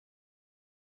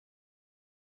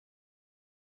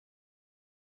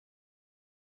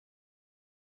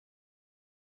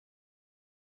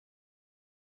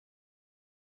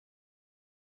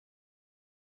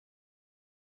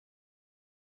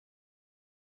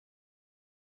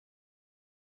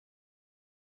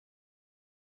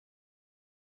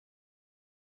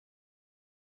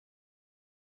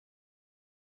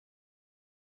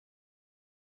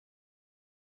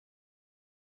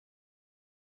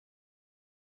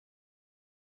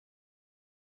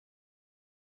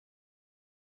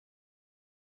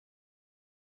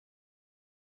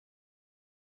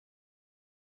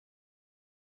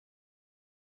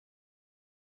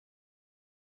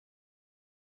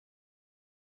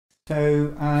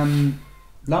So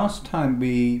last time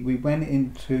we went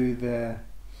into the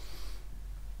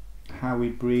how we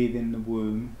breathe in the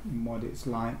womb and what it's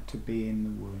like to be in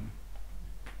the womb,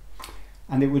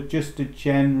 and it was just a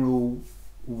general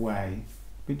way,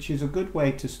 which is a good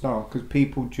way to start because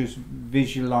people just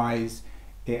visualize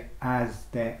it as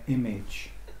their image,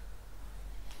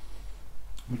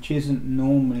 which isn't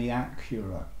normally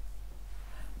accurate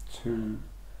to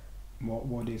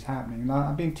what is happening. Now,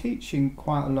 I've been teaching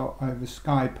quite a lot over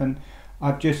Skype, and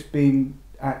I've just been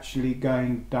actually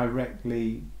going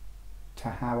directly to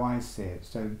how I see it,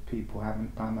 so people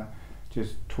haven't done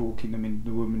just talking them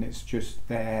into the womb, and it's just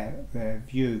their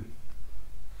view.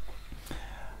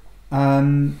 So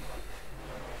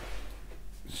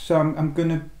I'm going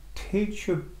to teach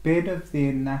you a bit of the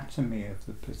anatomy of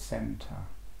the placenta,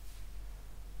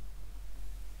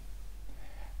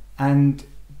 and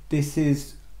this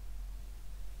is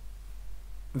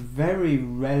very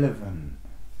relevant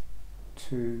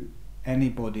to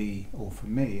anybody, or for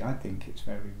me, I think it's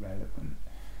very relevant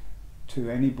to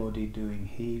anybody doing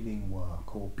healing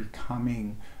work or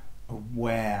becoming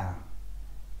aware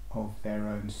of their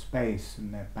own space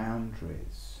and their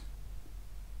boundaries.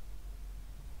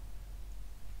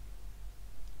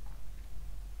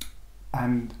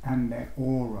 And their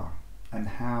aura, and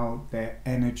how their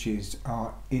energies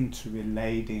are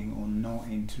interrelating or not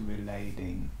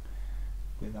interrelating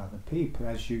with other people.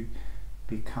 As you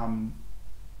become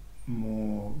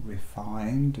more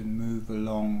refined and move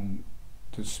along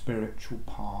the spiritual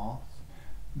path,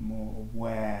 more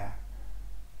aware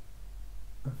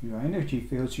of your energy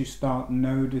fields, you start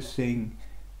noticing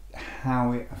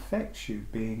how it affects you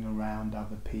being around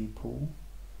other people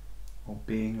or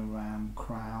being around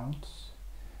crowds.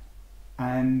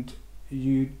 And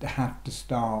you have to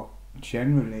start,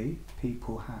 generally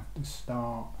people have to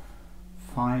start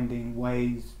finding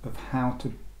ways of how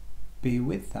to be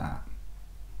with that.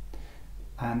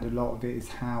 And a lot of it is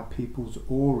how people's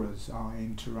auras are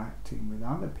interacting with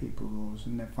other people's auras,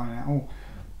 and they find out, oh,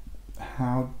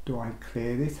 how do I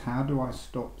clear this? How do I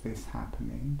stop this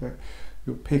happening? That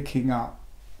you're picking up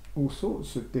all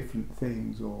sorts of different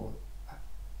things, or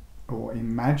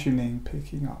imagining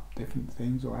picking up different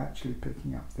things, or actually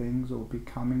picking up things, or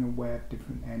becoming aware of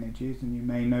different energies. And you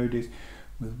may notice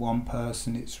with one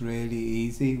person it's really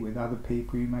easy, with other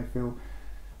people you may feel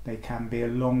they can be a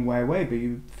long way away, but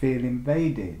you feel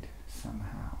invaded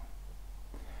somehow.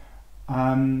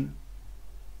 And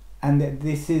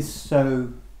this is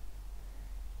so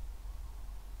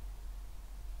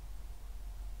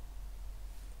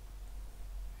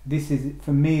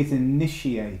for me is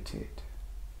initiated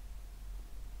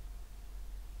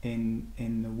in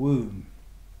the womb.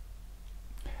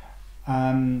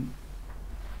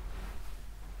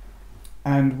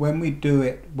 And when we do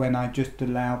it, when I just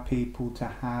allow people to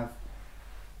have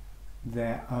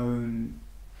their own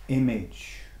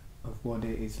image of what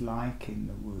it is like in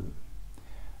the womb,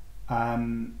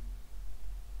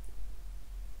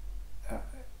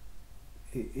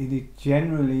 it is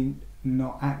generally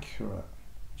not accurate.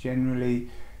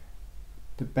 Generally,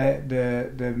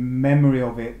 the memory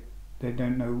of it, they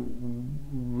don't know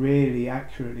really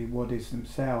accurately what is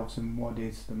themselves and what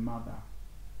is the mother.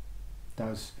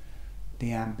 Does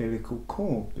the umbilical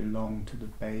cord belong to the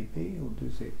baby, or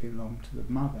does it belong to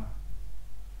the mother?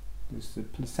 Does the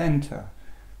placenta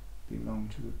belong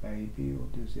to the baby, or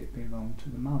does it belong to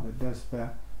the mother? Does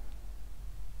the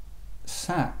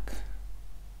sac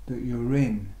that you're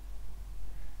in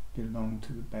belong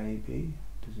to the baby?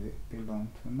 Does it belong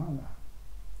to the mother?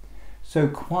 So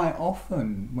quite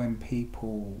often when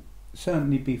people,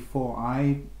 certainly before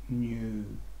I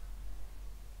knew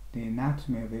the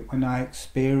anatomy of it, when I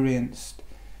experienced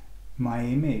my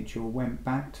image or went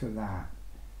back to that,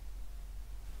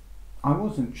 I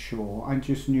wasn't sure. I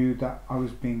just knew that I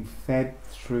was being fed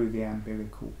through the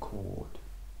umbilical cord,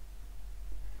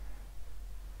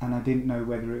 and I didn't know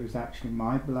whether it was actually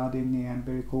my blood in the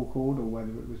umbilical cord or whether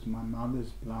it was my mother's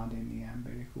blood in the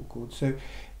umbilical cord. So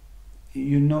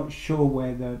you're not sure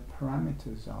where the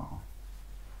parameters are.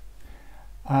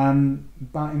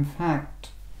 But in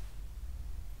fact,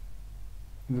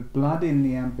 the blood in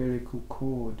the umbilical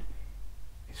cord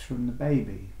is from the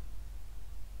baby.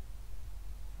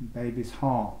 The baby's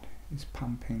heart is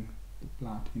pumping the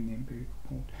blood in the umbilical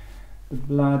cord. The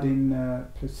blood in the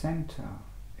placenta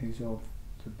is of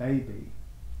the baby,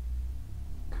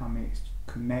 it's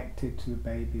connected to the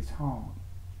baby's heart.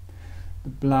 The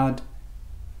blood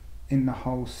in the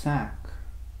whole sac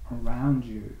around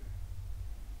you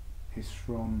is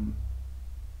from,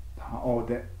 or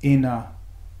the inner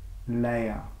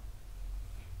layer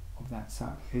of that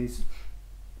sac is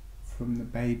from the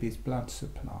baby's blood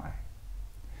supply.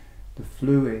 The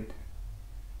fluid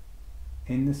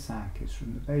in the sac is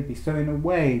from the baby. So in a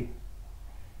way,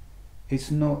 it's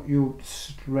not you're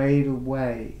straight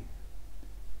away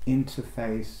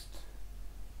interfaced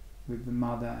with the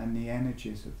mother and the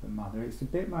energies of the mother. It's a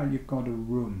bit like you've got a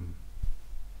room.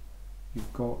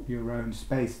 You've got your own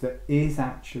space that is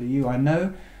actually you. I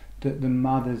know that the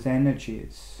mother's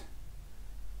energies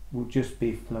will just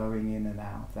be flowing in and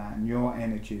out of that, and your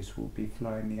energies will be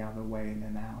flowing the other way in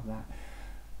and out of that.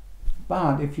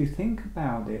 But if you think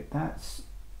about it, that's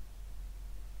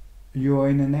you're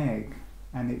in an egg,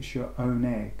 and it's your own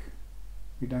egg.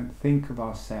 We don't think of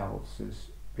ourselves as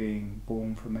being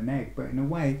born from an egg, but in a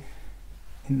way,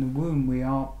 in the womb we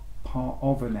are part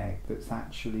of an egg that's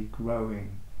actually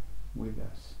growing with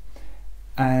us.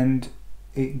 And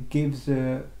it gives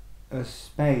a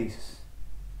space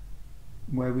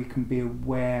where we can be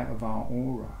aware of our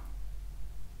aura,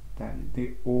 that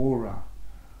the aura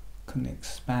can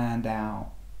expand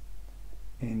out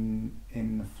in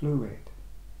the fluid.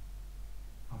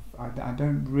 I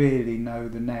don't really know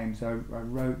the names. I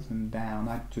wrote them down.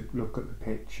 I took look at the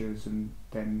pictures, and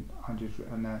then I just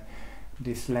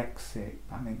dyslexic.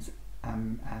 That means I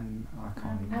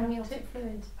can't even. Amniotic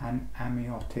fluid.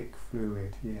 Amniotic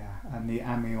fluid, yeah. And the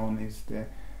amnion is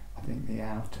I think the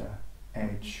outer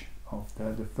edge of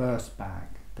the first bag.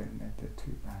 Then the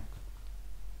two bags.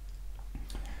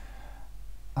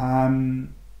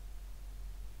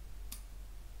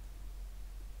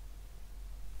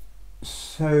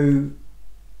 So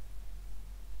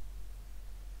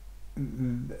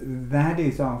that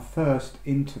is our first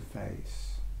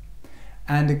interface.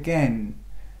 And again,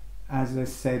 as I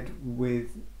said with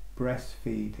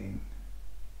breastfeeding,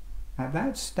 at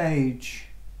that stage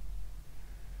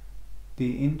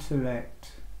the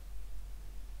intellect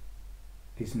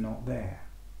is not there.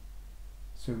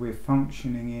 So we're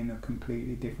functioning in a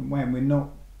completely different way, and we're not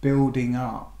building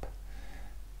up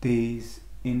these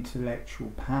intellectual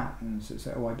patterns that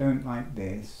say, oh, I don't like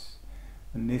this,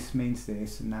 and this means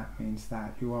this, and that means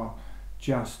that. You are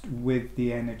just with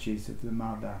the energies of the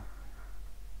mother,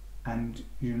 and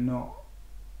you're not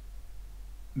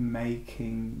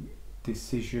making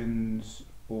decisions,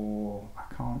 or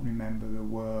I can't remember the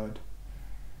word.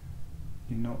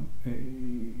 You're not.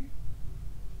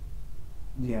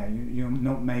 You're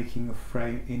not making a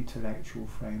intellectual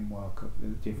framework of the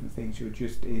different things. You're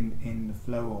just in the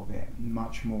flow of it,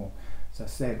 much more, as I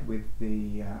said, with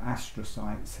the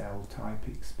astrocyte cell type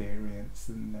experience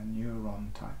and the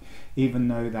neuron type. Even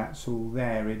though that's all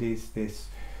there, it is this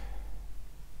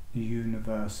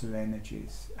universal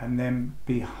energies. And then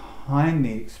behind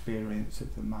the experience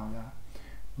of the mother,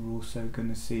 we're also going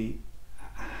to see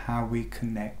how we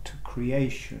connect to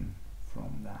creation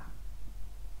from that.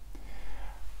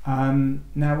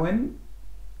 Now when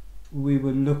we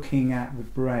were looking at the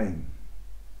brain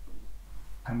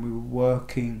and we were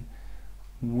working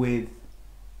with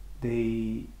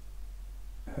the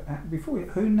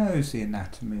who knows the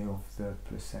anatomy of the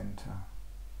placenta?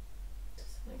 To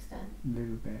some extent. A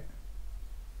little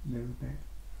bit.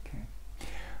 Okay.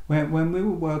 When we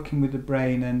were working with the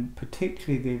brain, and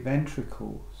particularly the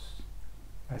ventricles,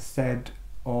 I said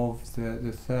of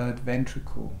the third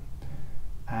ventricle,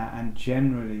 and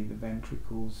generally the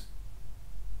ventricles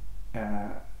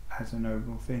as an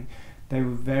overall thing, they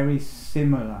were very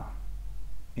similar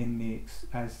in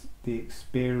as the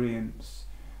experience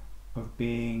of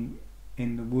being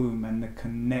in the womb and the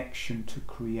connection to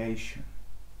creation.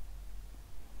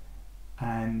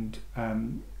 And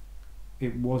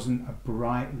it wasn't a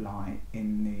bright light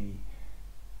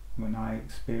when I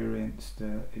experienced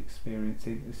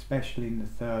it, especially in the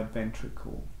third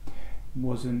ventricle.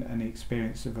 Wasn't an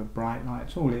experience of a bright light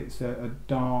at all. It's a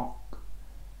dark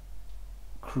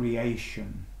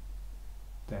creation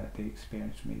that they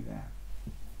experienced me there.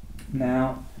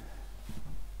 Now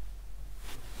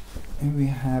here we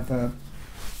have a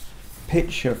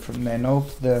picture from then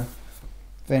of the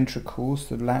ventricles,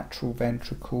 the lateral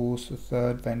ventricles, the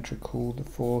third ventricle, the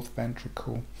fourth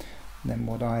ventricle, and then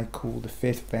what I call the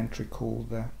fifth ventricle,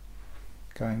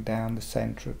 going down the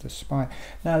centre of the spine.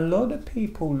 Now a lot of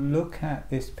people look at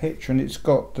this picture, and it's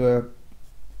got the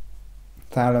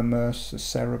thalamus, the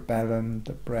cerebellum,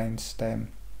 the brainstem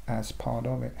as part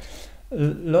of it. A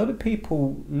lot of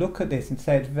people look at this and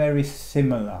say it's very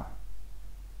similar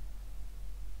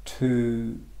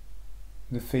to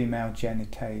the female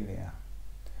genitalia,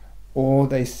 or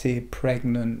they see a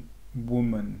pregnant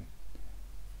woman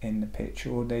in the picture,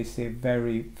 or they see a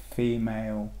very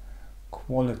female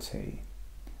quality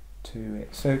to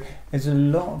it. So there's a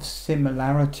lot of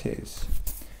similarities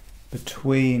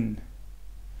between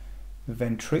the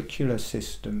ventricular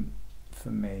system for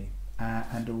me,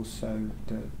 and also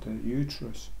the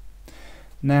uterus.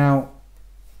 Now,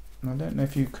 I don't know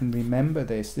if you can remember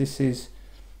this. This is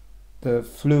the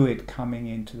fluid coming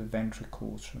into the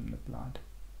ventricles from the blood.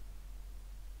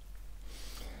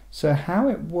 So how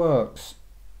it works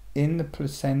in the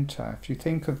placenta, if you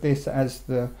think of this as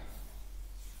the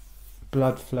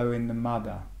blood flow in the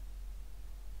mother,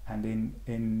 and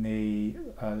in the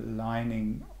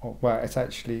lining, well, it's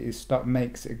actually,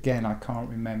 makes, again, I can't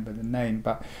remember the name,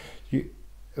 but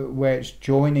where it's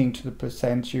joining to the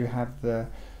placenta, you have the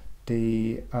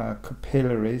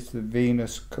capillaries, the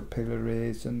venous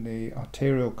capillaries and the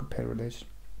arterial capillaries,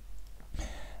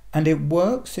 and it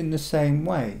works in the same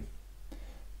way.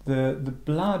 The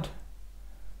blood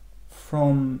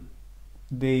from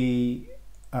the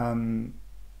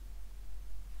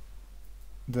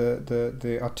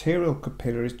arterial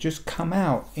capillaries just come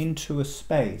out into a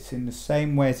space in the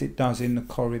same way as it does in the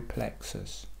choroid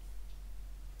plexus.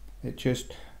 It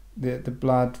just, the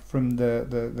blood from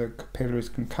the capillaries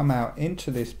can come out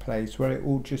into this place where it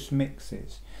all just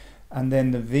mixes, and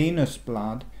then the venous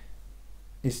blood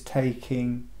is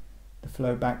taking the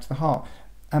flow back to the heart,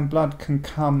 and blood can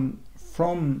come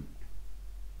from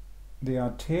the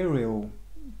arterial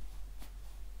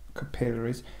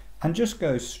capillaries and just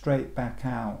go straight back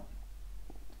out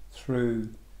through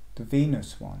the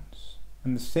venous ones.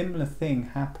 And the similar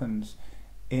thing happens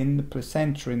in the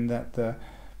placenta, in that the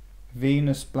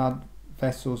venous blood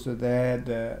vessels are there,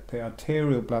 the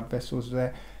arterial blood vessels are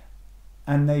there,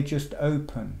 and they just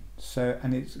open. So,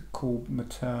 and it's called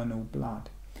maternal blood.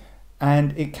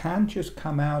 And it can just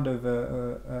come out of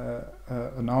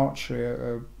an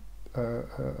artery,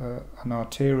 an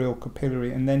arterial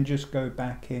capillary, and then just go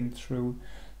back in through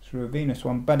a venous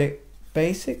one, but it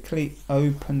basically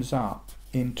opens up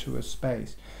into a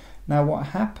space. Now what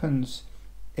happens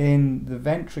in the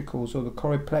ventricles or the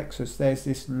choroid plexus, there's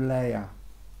this layer,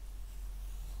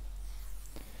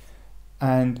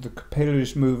 and the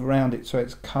capillaries move around it, so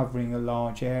it's covering a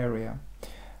large area.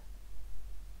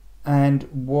 And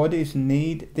what is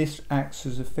needed, this acts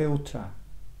as a filter,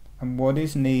 and what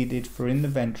is needed for in the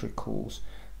ventricles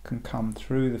can come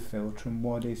through the filter, and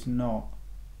what is not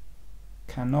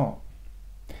cannot.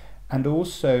 And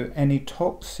also any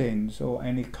toxins or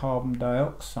any carbon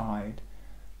dioxide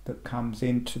that comes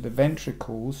into the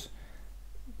ventricles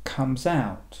comes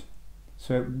out.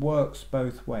 So it works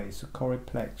both ways. The choroid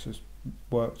plexus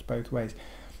works both ways.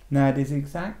 Now it is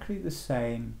exactly the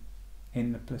same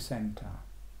in the placenta.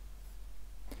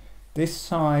 This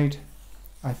side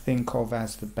I think of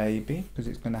as the baby, because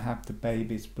it's going to have the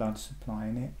baby's blood supply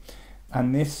in it,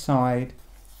 and this side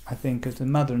I think as the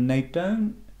mother, and they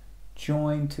don't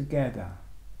join together.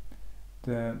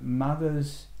 The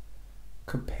mother's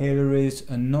capillaries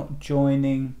are not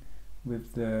joining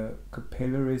with the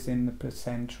capillaries in the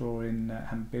placenta or in the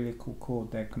umbilical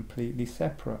cord. They're completely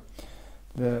separate.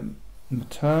 The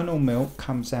maternal milk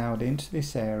comes out into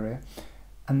this area,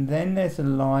 and then there's a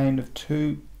line of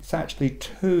two, it's actually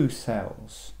two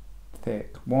cells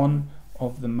thick, one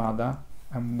of the mother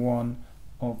and one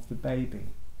of the baby.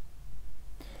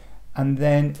 And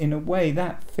then in a way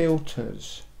that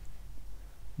filters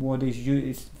what is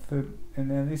used for, and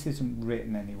then this isn't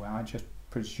written anywhere, I just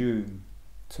presume,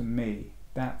 to me,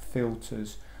 that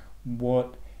filters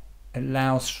what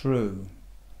allows through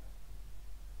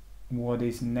what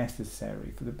is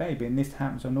necessary for the baby. And this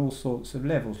happens on all sorts of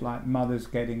levels, like mothers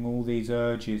getting all these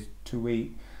urges to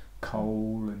eat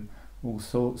coal and all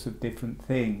sorts of different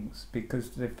things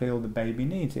because they feel the baby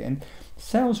needs it. And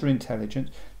cells are intelligent.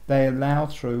 They allow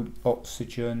through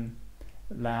oxygen,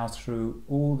 allow through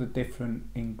all the different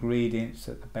ingredients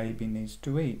that the baby needs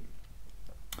to eat,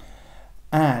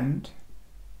 and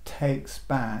takes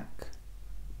back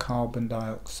carbon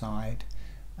dioxide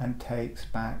and takes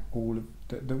back all of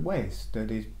the waste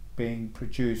that is being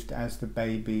produced as the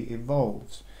baby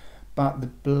evolves. But the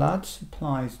blood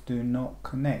supplies do not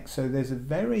connect. So there's a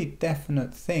very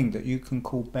definite thing that you can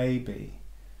call baby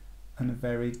and a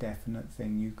very definite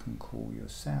thing you can call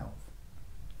yourself.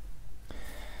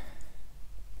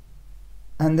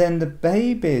 And then the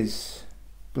baby's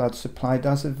blood supply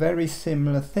does a very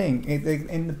similar thing.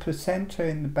 In the placenta,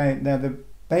 in the baby, now the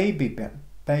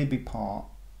baby part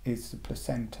is the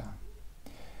placenta.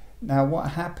 Now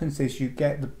what happens is you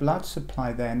get the blood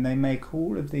supply there, and they make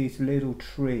all of these little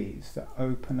trees that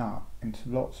open up into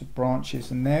lots of branches,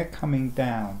 and they're coming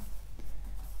down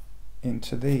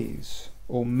into these,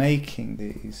 or making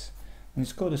these, and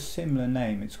it's got a similar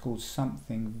name. It's called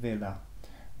something villa,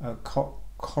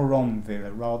 coron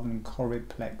villa, rather than choroid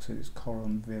plexus, it's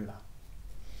coron villa.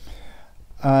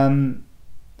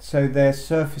 so their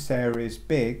surface area is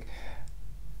big,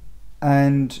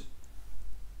 and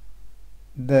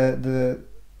now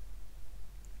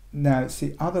it's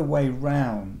the other way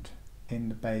round in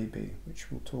the baby,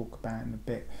 which we'll talk about in a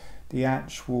bit. The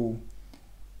actual,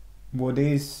 what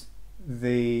is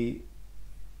in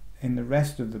the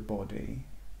rest of the body,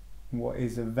 what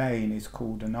is a vein is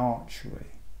called an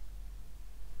artery,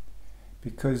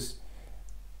 because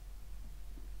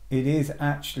it is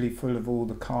actually full of all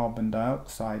the carbon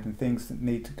dioxide and things that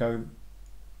need to go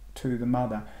to the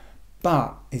mother,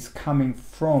 but it's coming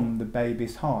from the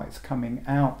baby's heart, it's coming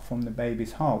out from the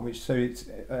baby's heart, which, so it's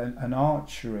an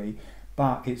artery,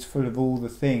 but it's full of all the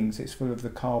things, it's full of the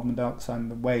carbon dioxide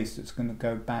and the waste that's going to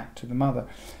go back to the mother.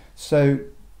 So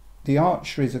the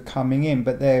arteries are coming in,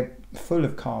 but they're full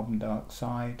of carbon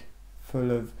dioxide,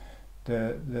 full of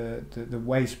the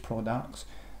waste products,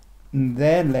 and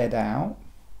they're let out,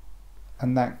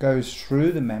 and that goes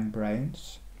through the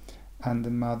membranes, and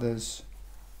the mother's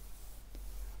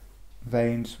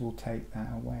veins will take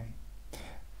that away.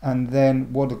 And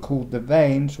then what are called the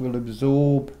veins will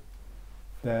absorb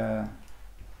the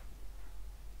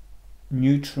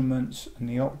nutriments and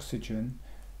the oxygen,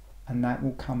 and that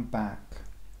will come back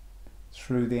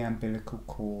through the umbilical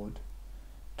cord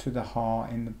to the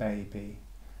heart in the baby,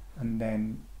 and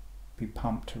then be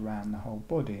pumped around the whole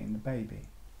body in the baby.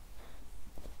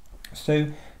 So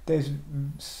there's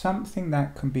something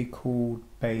that can be called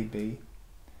baby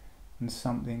and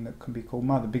something that can be called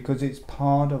mother, because it's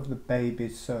part of the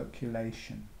baby's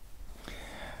circulation.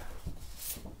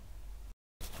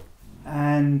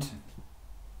 And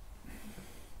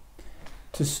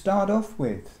to start off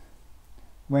with,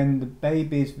 when the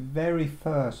baby is very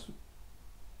first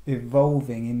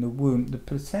evolving in the womb, the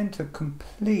placenta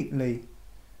completely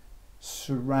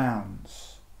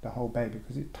surrounds the whole baby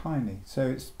because it's tiny. So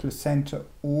it's placenta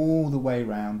all the way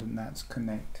around, and that's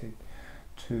connected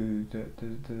to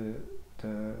the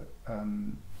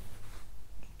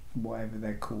whatever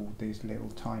they're called, these little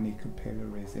tiny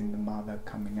capillaries in the mother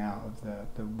coming out of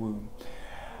the womb.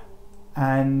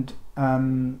 And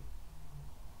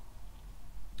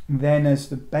then as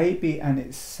the baby and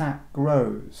its sac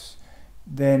grows,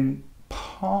 then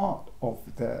part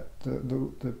of the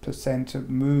placenta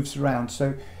moves around.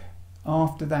 So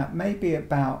after that, maybe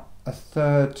about a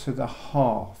third to the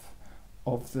half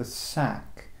of the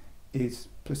sac is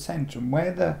placenta, and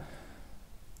where the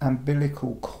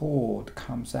umbilical cord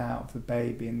comes out of the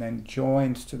baby and then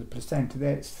joins to the placenta,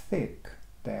 there it's thick.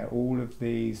 There, all of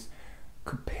these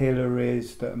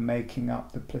capillaries that are making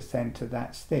up the placenta,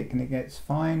 that's thick, and it gets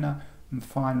finer and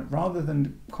finer, rather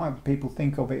than quite people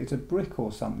think of it as a brick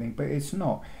or something, but it's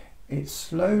not. It's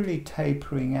slowly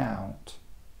tapering out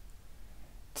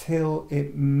till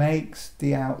it makes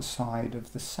the outside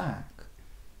of the sac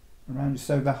around.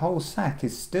 So the whole sac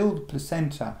is still the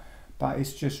placenta, but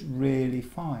it's just really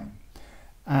fine.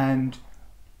 And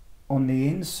on the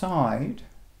inside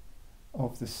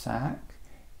of the sac,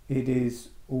 it is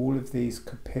all of these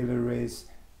capillaries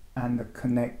and the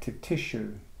connective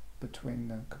tissue between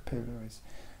the capillaries.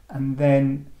 And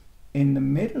then in the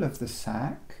middle of the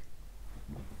sac,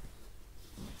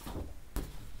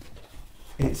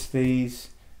 it's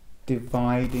these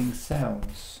dividing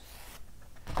cells.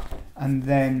 And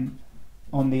then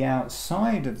on the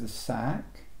outside of the sac,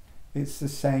 it's the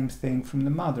same thing from the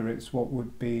mother. It's what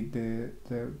would be the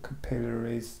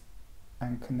capillaries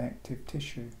and connective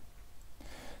tissue.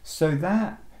 So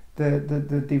that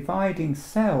the dividing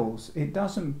cells, it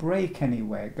doesn't break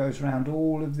anywhere. It goes around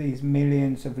all of these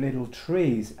millions of little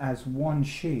trees as one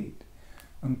sheet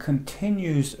and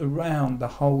continues around the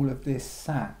whole of this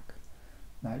sac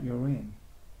that you're in.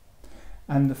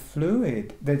 And the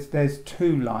fluid, there's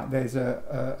two there's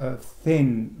a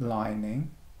thin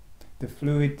lining. The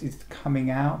fluid is coming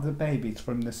out of the baby, it's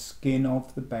from the skin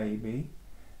of the baby,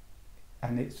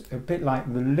 and it's a bit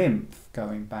like the lymph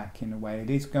going back in a way.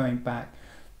 It is going back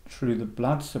through the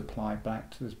blood supply back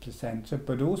to the placenta,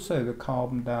 but also the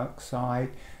carbon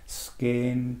dioxide,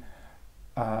 skin,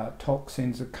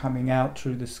 toxins are coming out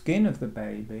through the skin of the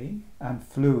baby and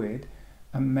fluid,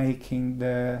 and making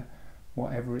the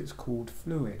whatever it's called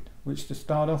fluid, which to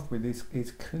start off with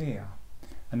is clear.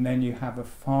 And then you have a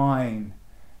fine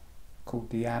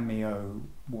called the amnio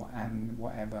and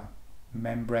whatever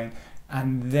membrane,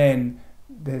 and then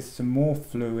there's some more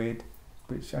fluid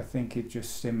which I think is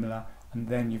just similar, and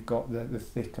then you've got the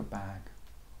thicker bag.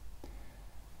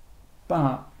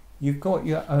 But you've got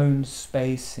your own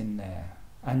space in there,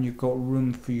 and you've got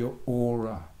room for your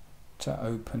aura to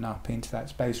open up into that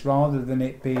space, rather than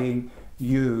it being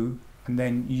you and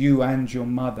then you and your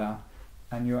mother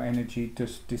and your energy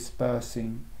just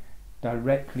dispersing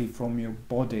directly from your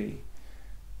body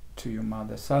to your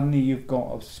mother. Suddenly you've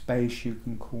got a space you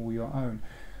can call your own,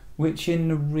 which in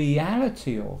the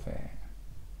reality of it,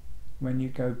 when you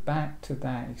go back to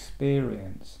that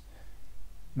experience,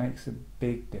 makes a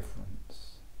big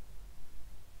difference.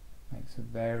 Makes a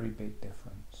very big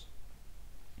difference.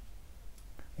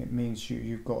 It means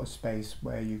you've got a space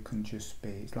where you can just be.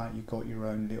 It's like you've got your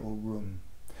own little room.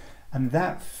 And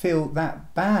that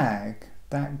bag,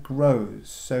 that grows.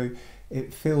 So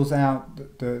it fills out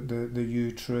the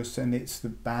uterus, and it's the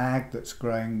bag that's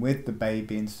growing with the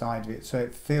baby inside of it. So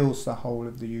it fills the whole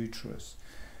of the uterus.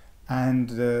 And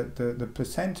the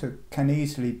placenta can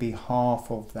easily be half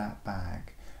of that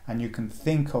bag. And you can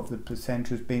think of the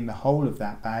placenta as being the whole of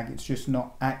that bag. It's just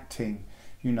not acting,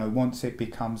 you know, once it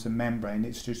becomes a membrane,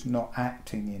 it's just not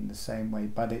acting in the same way.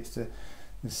 But it's the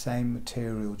same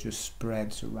material just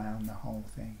spreads around the whole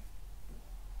thing.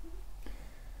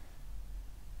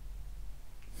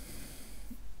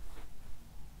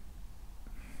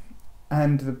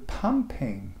 And the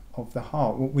pumping of the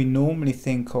heart, what we normally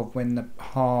think of when the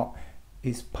heart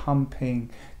is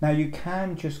pumping. Now you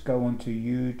can just go onto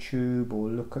YouTube or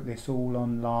look at this all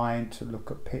online to look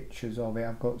at pictures of it.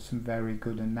 I've got some very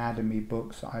good anatomy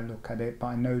books that I look at it, but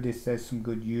I notice there's some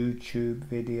good YouTube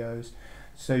videos,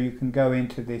 so you can go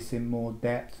into this in more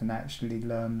depth and actually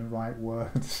learn the right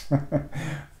words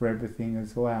for everything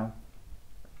as well.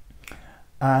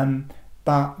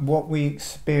 But what we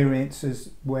experience is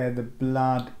where the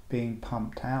blood being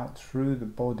pumped out through the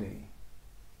body.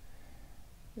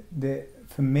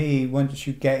 For me, once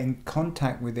you get in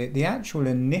contact with it, the actual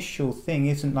initial thing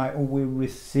isn't like, oh, we're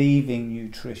receiving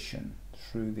nutrition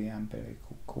through the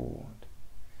umbilical cord.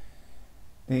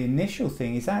 The initial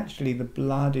thing is actually the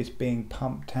blood is being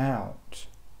pumped out,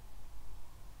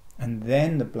 and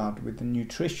then the blood with the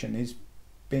nutrition is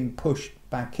being pushed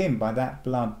back in by that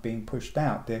blood being pushed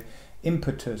out. The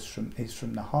impetus is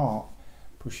from the heart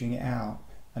pushing it out,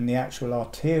 and the actual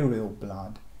arterial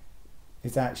blood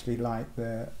is actually like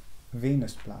the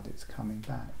venous blood, it's coming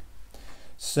back.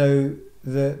 So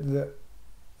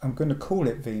I'm going to call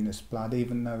it venous blood,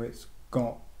 even though it's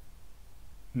got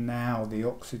now the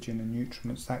oxygen and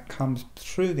nutrients that comes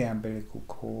through the umbilical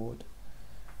cord.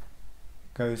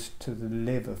 It goes to the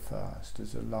liver first.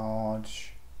 There's a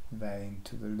large vein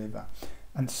to the liver,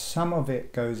 and some of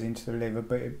it goes into the liver,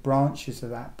 but it branches at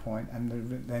that point, and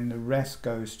then the rest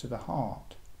goes to the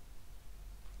heart.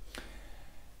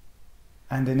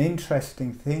 And an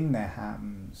interesting thing there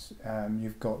happens.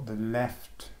 You've got the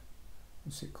left,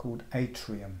 what's it called,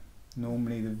 atrium.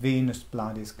 Normally the venous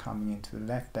blood is coming into the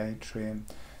left atrium,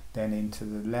 then into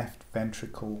the left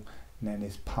ventricle, and then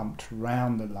is pumped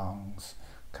round the lungs,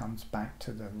 comes back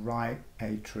to the right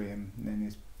atrium, and then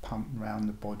is pumped round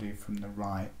the body from the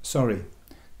right. Sorry,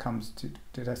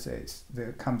 did I say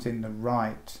it comes in the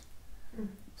right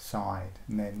side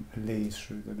and then leaves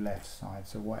through the left side.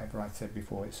 So whatever I said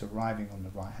before, it's arriving on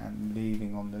the right hand and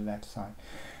leaving on the left side.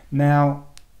 Now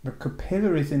the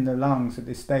capillaries in the lungs at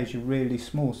this stage are really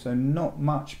small, so not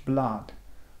much blood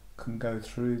can go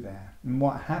through there. And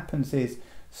what happens is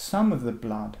some of the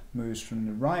blood moves from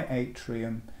the right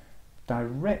atrium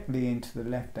directly into the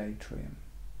left atrium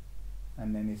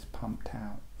and then is pumped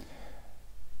out.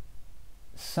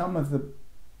 Some of the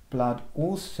blood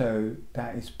also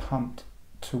that is pumped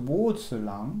towards the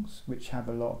lungs, which have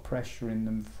a lot of pressure in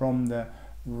them from the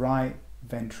right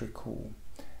ventricle,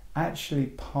 actually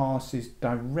passes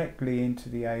directly into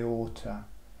the aorta,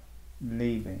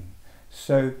 leaving.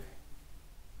 So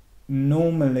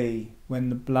normally when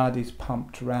the blood is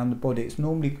pumped around the body, it's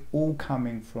normally all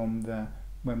coming from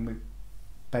when we're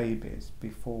babies,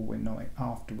 before we're not,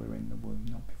 after we're in the womb,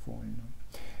 not before we're in the womb,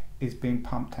 is being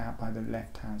pumped out by the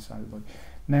left hand side of the body.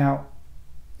 Now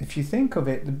if you think of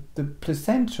it, the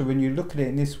placenta, when you look at it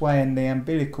in this way, and the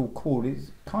umbilical cord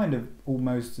is kind of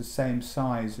almost the same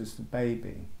size as the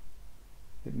baby.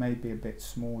 It may be a bit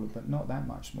smaller, but not that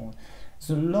much smaller.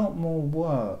 There's a lot more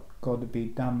work got to be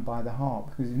done by the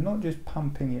heart, because it's not just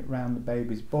pumping it round the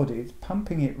baby's body, it's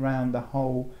pumping it round the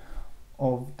whole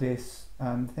of this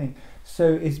thing.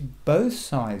 So it's both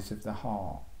sides of the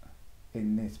heart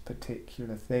in this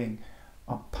particular thing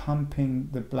are pumping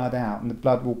the blood out, and the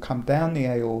blood will come down the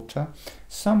aorta.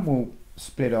 Some will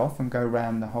split off and go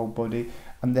around the whole body,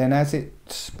 and then as it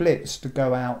splits to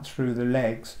go out through the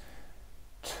legs,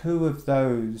 two of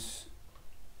those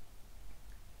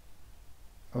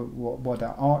what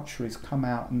are arteries come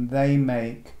out, and they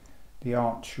make the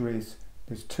arteries.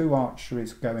 There's two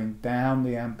arteries going down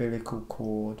the umbilical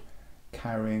cord,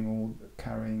 carrying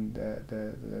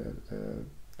the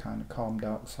kind of carbon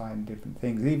dioxide and different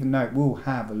things, even though it will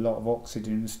have a lot of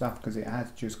oxygen and stuff because it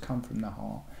has just come from the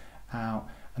heart out,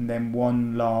 and then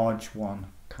one large one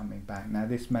coming back. Now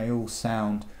this may all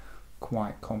sound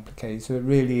quite complicated, so it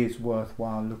really is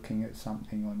worthwhile looking at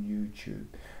something on YouTube.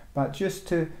 But just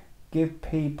to give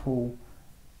people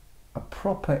a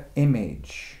proper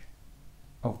image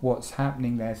of what's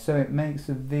happening there, so it makes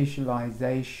a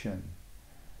visualization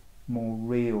more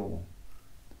real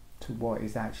to what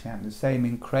is actually happening. The same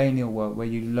in cranial work, where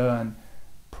you learn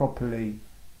properly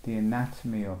the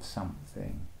anatomy of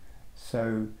something,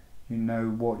 so you know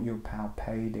what you're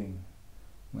palpating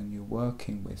when you're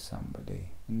working with somebody.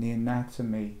 And the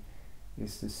anatomy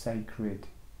is the sacred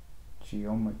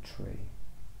geometry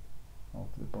of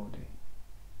the body.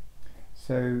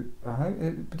 So I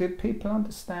hope, did people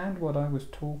understand what I was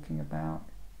talking about?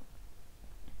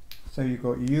 So you've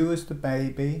got you as the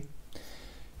baby,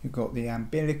 you've got the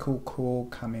umbilical cord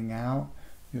coming out,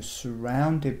 you're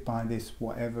surrounded by this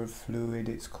whatever fluid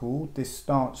it's called. This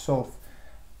starts off,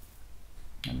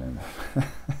 I don't know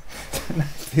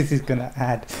if this is going to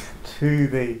add to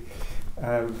the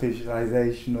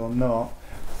visualization or not.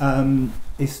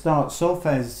 It starts off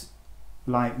as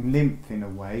like lymph in a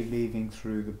way, leaving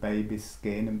through the baby's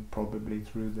skin and probably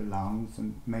through the lungs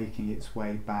and making its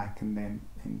way back and then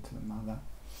into the mother.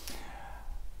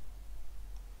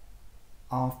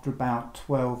 After about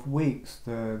 12 weeks,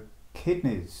 the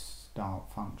kidneys start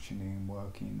functioning and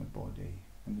working in the body,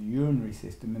 and the urinary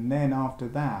system, and then after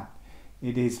that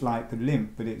it is like the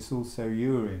lymph, but it's also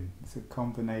urine. It's a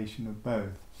combination of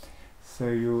both. So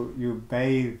you're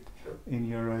bathed in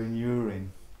your own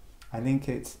urine. I think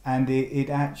it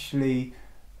actually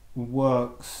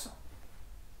works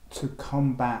to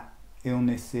combat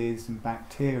illnesses and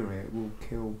bacteria. It will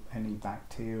kill any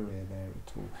bacteria there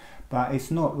at all. But it's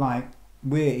not like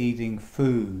we're eating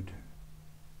food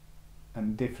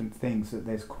and different things that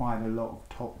there's quite a lot of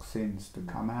toxins to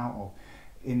come out of.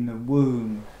 In the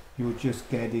womb, you're just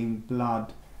getting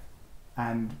blood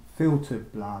and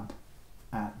filtered blood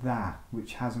at that,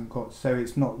 which hasn't got, so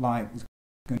it's not like it's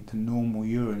going to normal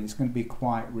urine, it's going to be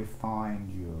quite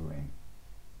refined urine.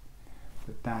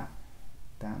 But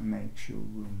that makes your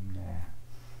room there.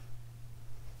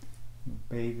 You're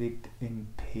bathed in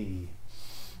pee.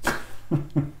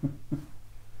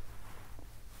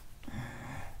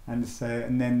 And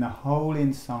then the whole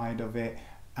inside of it,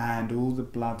 and all the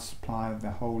blood supply of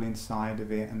the whole inside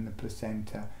of it and the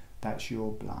placenta, that's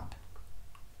your blood.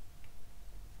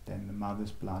 Then the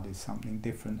mother's blood is something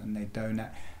different, and they donate,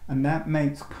 and that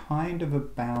makes kind of a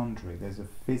boundary. There's a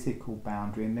physical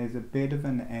boundary and there's a bit of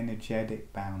an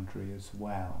energetic boundary as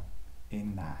well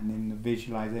in that. And in the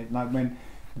visualization, like when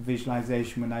the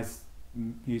visualization,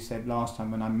 you said last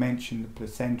time, when I mentioned the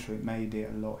placenta, it made it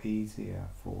a lot easier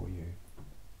for you.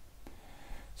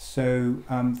 So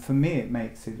for me it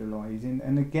makes it a lot easier.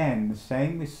 And again, the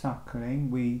same with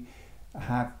suckling. We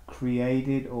have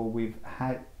created, or we've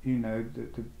had, you know,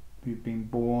 you've been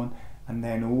born, and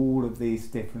then all of these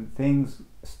different things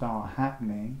start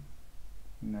happening.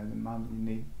 You know, the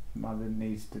mother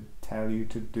needs to tell you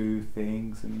to do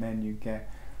things, and then you get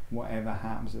whatever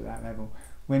happens at that level.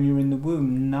 When you're in the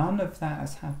womb, none of that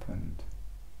has happened.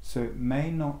 So it may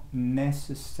not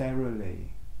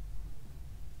necessarily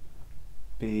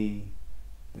be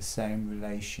the same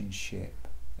relationship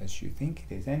as you think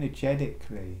it is.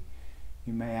 Energetically,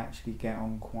 you may actually get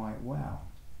on quite well.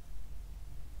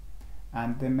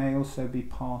 And there may also be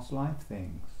past life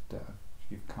things that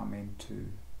you've come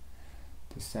into,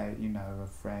 to say, you know, a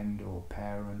friend or a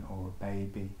parent or a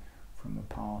baby from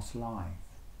a past life.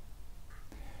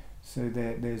 So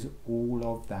there's all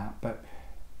of that, but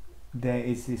there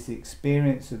is this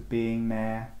experience of being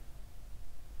there,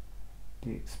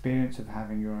 the experience of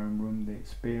having your own room, the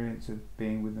experience of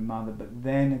being with the mother, but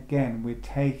then again we're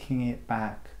taking it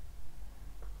back,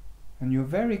 and you're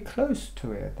very close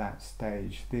to it at that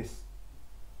stage, this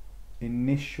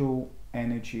initial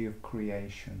energy of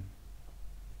creation.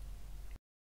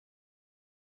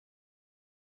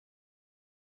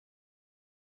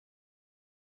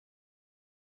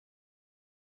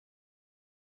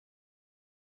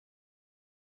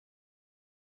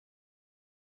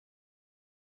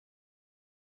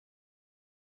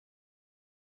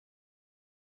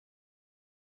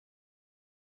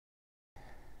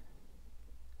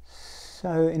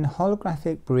 So in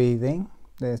holographic breathing,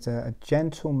 there's a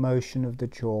gentle motion of the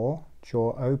jaw.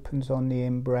 Jaw opens on the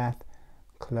in-breath,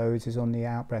 closes on the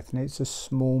out-breath, and it's a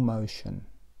small motion.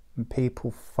 And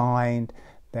people find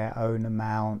their own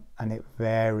amount, and it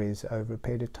varies over a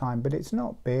period of time, but it's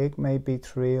not big, maybe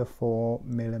 3 or 4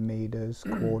 millimeters,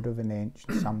 quarter of an inch,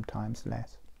 sometimes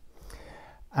less.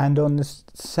 And on the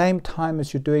same time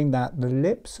as you're doing that, the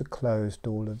lips are closed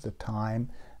all of the time,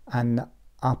 and the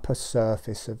upper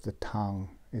surface of the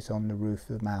tongue is on the roof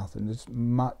of the mouth, and as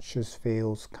much as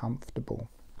feels comfortable.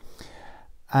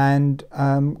 And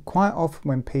quite often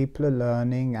when people are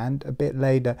learning, and a bit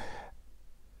later,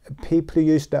 people are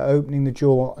used to opening the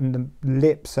jaw and the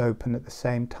lips open at the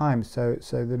same time. So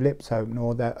the lips open,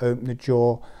 or they open the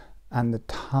jaw and the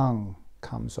tongue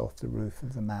comes off the roof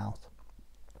of the mouth.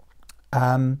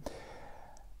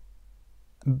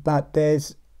 But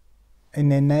there's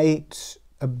an innate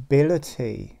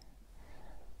ability,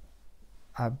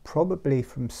 probably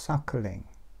from suckling,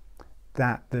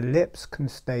 that the lips can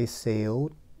stay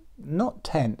sealed, not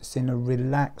tense, in a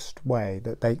relaxed way,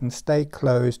 that they can stay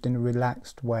closed in a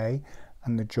relaxed way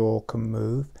and the jaw can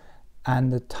move,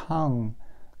 and the tongue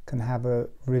can have a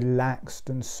relaxed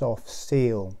and soft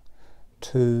seal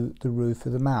to the roof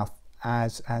of the mouth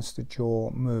as the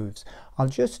jaw moves. I'll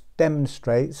just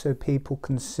demonstrate so people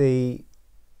can see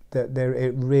that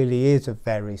it really is a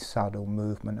very subtle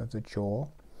movement of the jaw.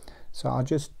 So I'll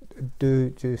just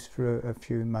do just for a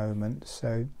few moments.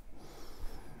 So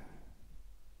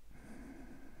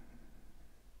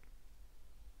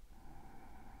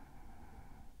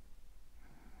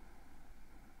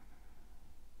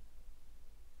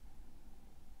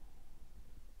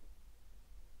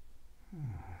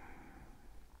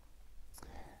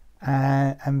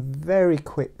and very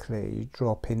quickly you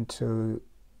drop into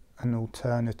an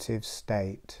alternative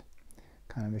state,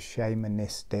 kind of a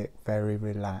shamanistic, very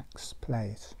relaxed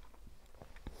place.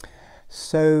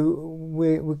 So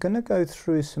we're going to go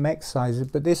through some exercises,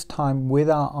 but this time with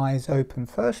our eyes open.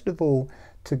 First of all,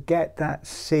 to get that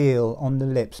seal on the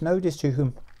lips, notice you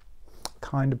can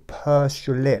kind of purse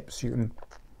your lips. You can,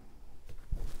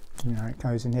 it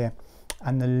goes in here,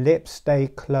 and the lips stay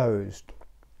closed.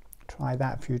 Try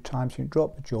that a few times. You can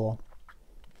drop the jaw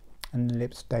and the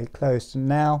lips stay closed. And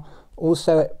now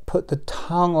also put the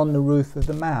tongue on the roof of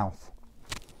the mouth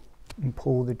and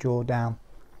pull the jaw down.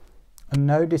 And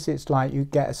notice it's like you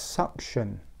get a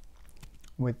suction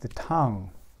with the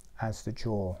tongue as the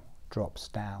jaw drops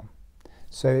down.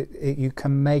 So you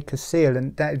can make a seal,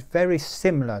 and that is very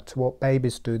similar to what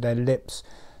babies do. Their lips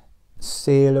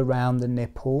seal around the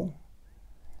nipple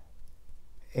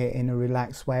in a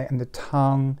relaxed way, and the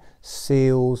tongue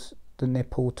seals the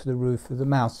nipple to the roof of the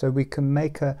mouth. So we can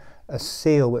make a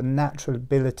seal, with a natural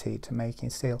ability to making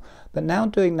a seal. But now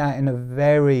doing that in a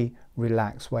very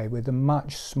relaxed way with a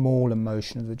much smaller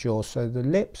motion of the jaw. So the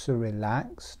lips are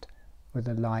relaxed with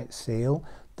a light seal,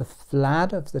 the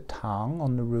flat of the tongue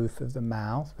on the roof of the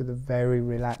mouth with a very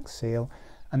relaxed seal,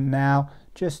 and now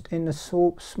just in a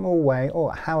small way,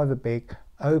 or however big,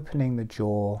 opening the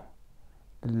jaw.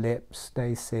 The lips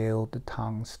stay sealed, the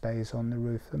tongue stays on the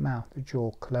roof of the mouth, the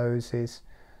jaw closes,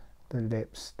 the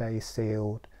lips stay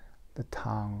sealed, the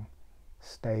tongue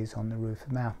stays on the roof of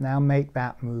the mouth. Now make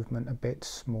that movement a bit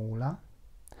smaller.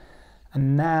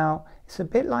 And now it's a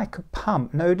bit like a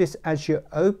pump. Notice as you're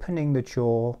opening the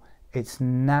jaw, it's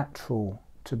natural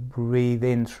to breathe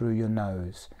in through your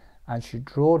nose. As your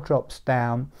jaw drops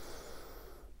down,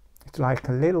 it's like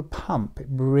a little pump. It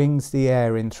brings the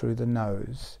air in through the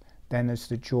nose. Then as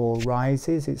the jaw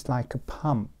rises, it's like a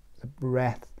pump. The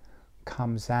breath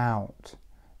comes out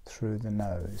through the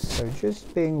nose. So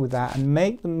just being with that, and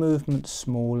make the movement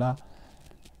smaller.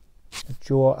 The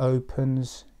jaw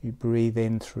opens, you breathe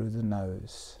in through the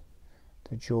nose.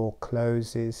 The jaw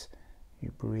closes,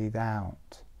 you breathe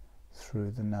out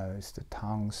through the nose. The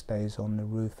tongue stays on the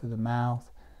roof of the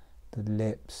mouth. The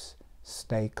lips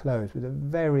stay closed with a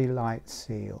very light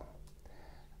seal.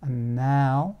 And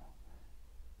now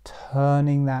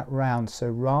turning that round, so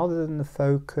rather than the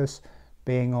focus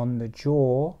being on the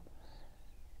jaw,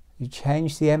 you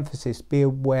change the emphasis. Be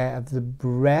aware of the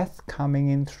breath coming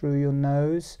in through your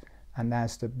nose, and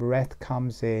as the breath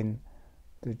comes in,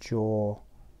 the jaw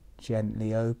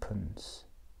gently opens.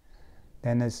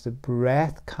 Then as the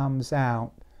breath comes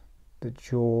out, the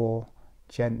jaw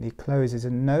gently closes,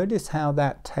 and notice how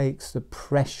that takes the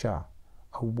pressure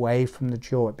away from the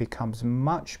jaw. It becomes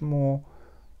much more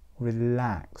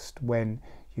relaxed when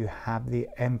you have the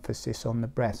emphasis on the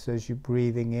breath. So as you're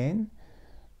breathing in,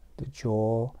 the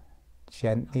jaw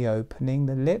gently opening,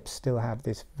 the lips still have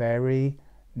this very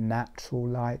natural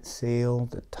light seal,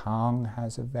 the tongue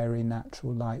has a very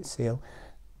natural light seal.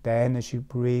 Then as you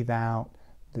breathe out,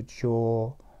 the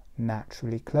jaw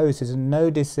naturally closes. And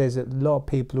notice there's a lot of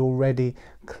people already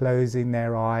closing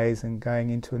their eyes and going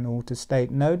into an altered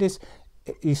state. Notice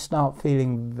you start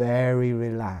feeling very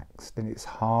relaxed, and it's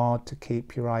hard to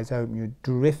keep your eyes open. You're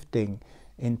drifting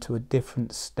into a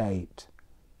different state.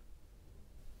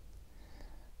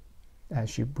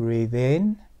 As you breathe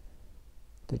in,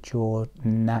 the jaw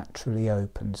naturally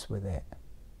opens with it.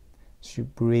 As you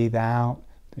breathe out,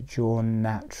 the jaw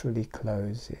naturally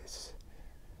closes.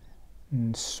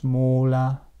 And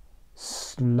smaller,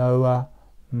 slower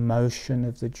motion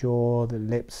of the jaw, the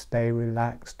lips stay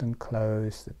relaxed and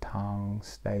closed, the tongue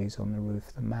stays on the roof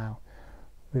of the mouth.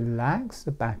 Relax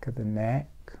the back of the neck,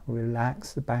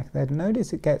 relax the back of the head.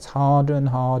 Notice it gets harder and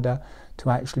harder to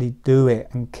actually do it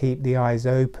and keep the eyes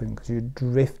open, because you're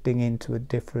drifting into a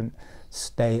different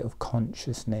state of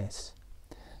consciousness.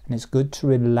 And it's good to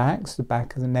relax the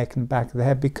back of the neck and back of the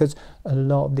head, because a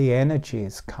lot of the energy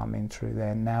is coming through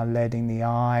there. Now letting the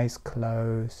eyes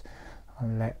close,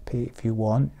 and if you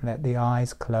want, let the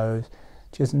eyes close.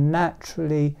 Just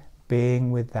naturally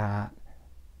being with that.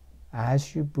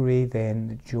 As you breathe in,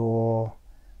 the jaw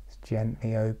is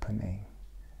gently opening.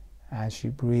 As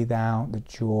you breathe out, the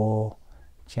jaw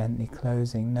gently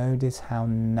closing. Notice how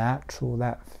natural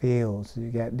that feels. You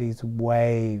get these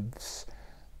waves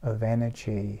of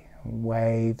energy,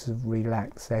 waves of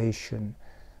relaxation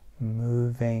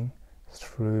moving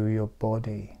through your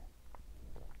body.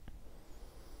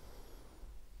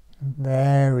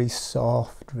 Very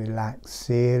soft, relaxed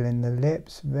seal in the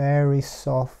lips, very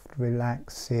soft,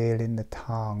 relaxed seal in the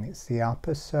tongue. It's the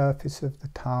upper surface of the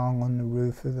tongue on the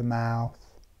roof of the mouth.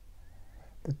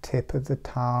 The tip of the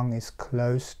tongue is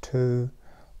close to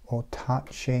or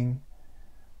touching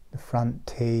the front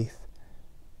teeth.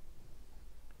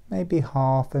 Maybe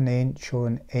half an inch or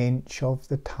an inch of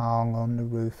the tongue on the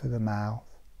roof of the mouth.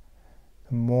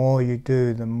 The more you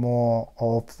do, the more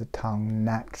of the tongue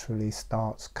naturally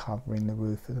starts covering the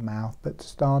roof of the mouth. But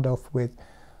start off with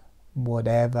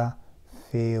whatever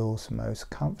feels most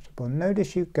comfortable.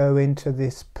 Notice you go into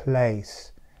this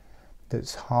place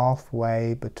that's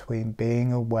halfway between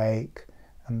being awake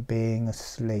and being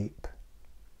asleep.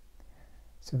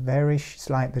 It's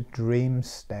like the dream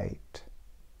state.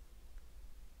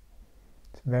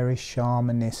 It's a very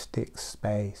shamanistic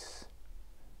space.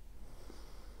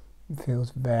 It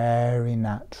feels very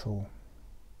natural.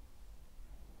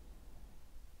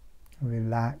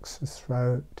 Relax the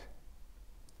throat.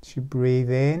 As you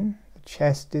breathe in, the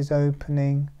chest is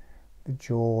opening, the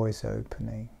jaw is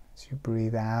opening. As you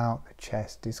breathe out, the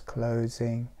chest is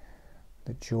closing,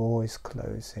 the jaw is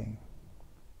closing.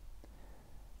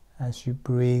 As you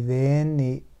breathe in,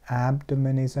 the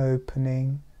abdomen is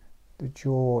opening, the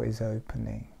jaw is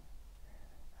opening.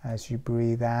 As you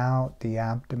breathe out, the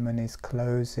abdomen is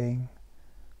closing,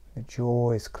 the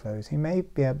jaw is closing. You may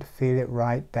be able to feel it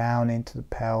right down into the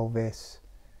pelvis.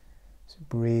 So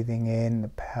breathing in, the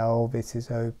pelvis is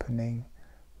opening,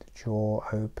 the jaw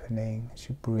opening. As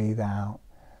you breathe out,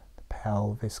 the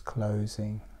pelvis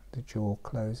closing, the jaw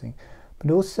closing. But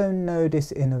also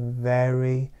notice in a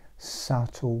very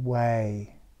subtle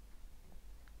way,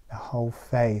 the whole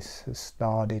face has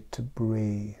started to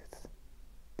breathe.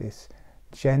 This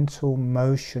gentle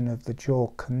motion of the jaw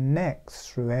connects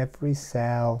through every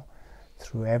cell,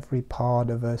 through every part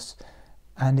of us,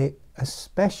 and it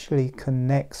especially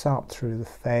connects up through the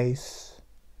face,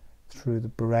 through the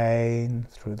brain,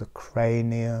 through the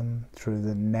cranium, through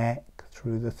the neck,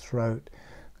 through the throat,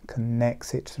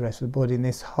 connects it to the rest of the body. And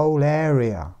this whole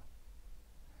area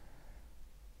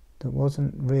that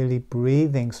wasn't really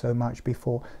breathing so much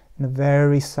before, in a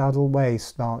very subtle way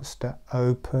starts to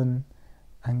open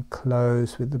and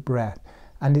close with the breath.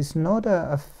 And it's not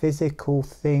a physical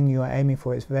thing you're aiming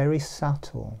for, it's very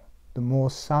subtle. The more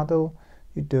subtle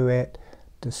you do it,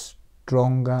 the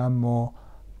stronger, more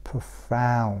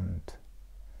profound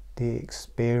the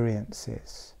experience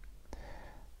is.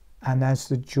 And as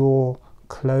the jaw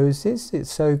closes,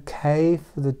 it's okay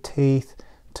for the teeth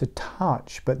to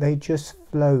touch, but they just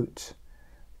float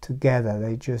together.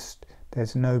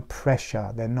 There's no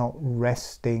pressure, they're not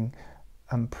resting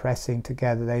and pressing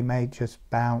together. They may just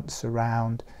bounce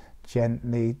around,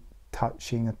 gently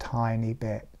touching a tiny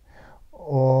bit.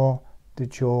 Or the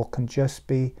jaw can just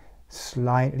be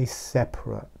slightly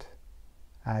separate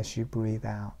as you breathe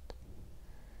out.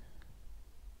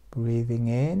 Breathing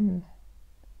in,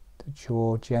 the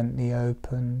jaw gently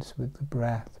opens with the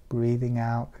breath. Breathing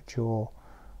out, the jaw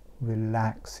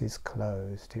relaxes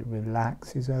closed. It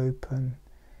relaxes open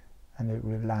and it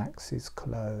relaxes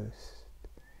closed.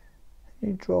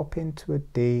 You drop into a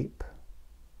deep,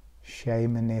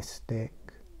 shamanistic,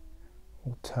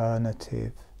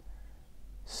 alternative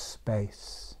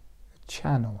space, a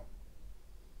channel.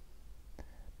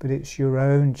 But it's your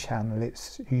own channel,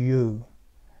 it's you,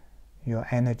 your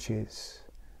energies,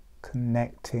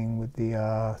 connecting with the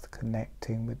earth,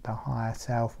 connecting with the higher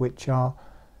self, which are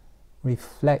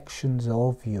reflections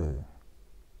of you,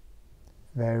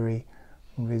 very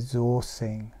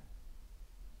resourcing,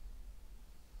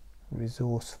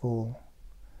 resourceful,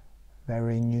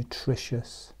 very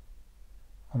nutritious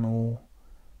on all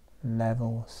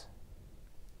levels.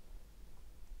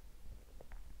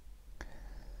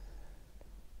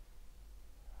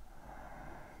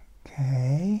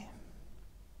 Okay,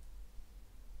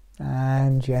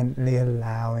 and gently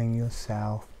allowing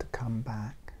yourself to come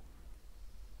back